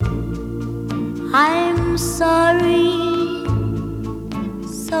I'm sorry,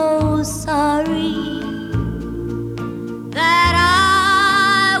 so sorry that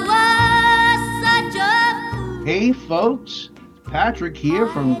I was such a fool. Hey folks, Patrick here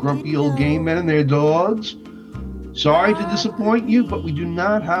from Grumpy Old Game Men and Their Dogs. Sorry to disappoint you, but we do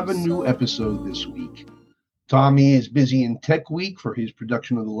not have a new episode this week. Tommy is busy in Tech Week for his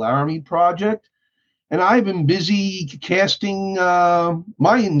production of the Laramie Project, and I've been busy casting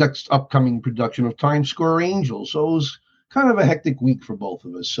my next upcoming production of Times Square Angels. So it was kind of a hectic week for both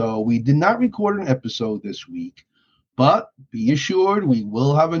of us. So we did not record an episode this week, but be assured we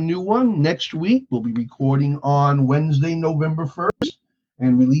will have a new one next week. We'll be recording on Wednesday, November 1st,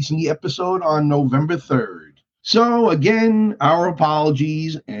 and releasing the episode on November 3rd. So again, our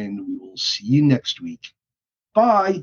apologies, and we will see you next week. Bye.